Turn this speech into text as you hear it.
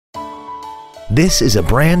This is a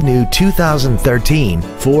brand new 2013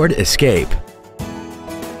 Ford Escape.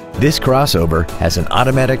 This crossover has an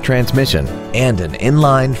automatic transmission and an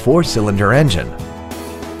inline 4-cylinder engine.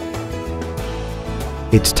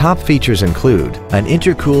 Its top features include an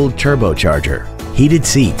intercooled turbocharger, heated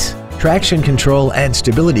seats, traction control and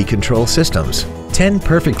stability control systems, 10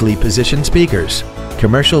 perfectly positioned speakers,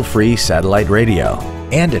 commercial-free satellite radio,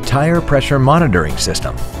 and a tire pressure monitoring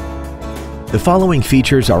system. The following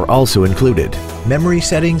features are also included: memory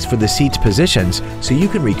settings for the seat's positions so you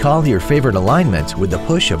can recall your favorite alignments with the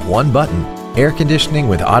push of one button, air conditioning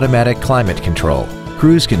with automatic climate control,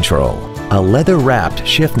 cruise control, a leather-wrapped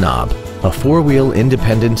shift knob, a 4-wheel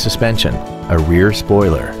independent suspension, a rear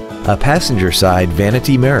spoiler, a passenger side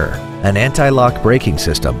vanity mirror, an anti-lock braking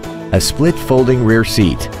system, a split folding rear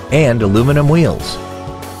seat, and aluminum wheels.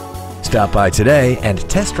 Stop by today and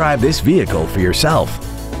test drive this vehicle for yourself.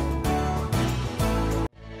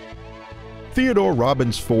 Theodore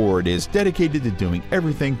Robins Ford is dedicated to doing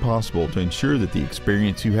everything possible to ensure that the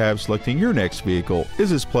experience you have selecting your next vehicle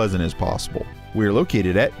is as pleasant as possible. We are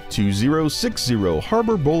located at 2060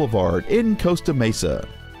 Harbor Boulevard in Costa Mesa.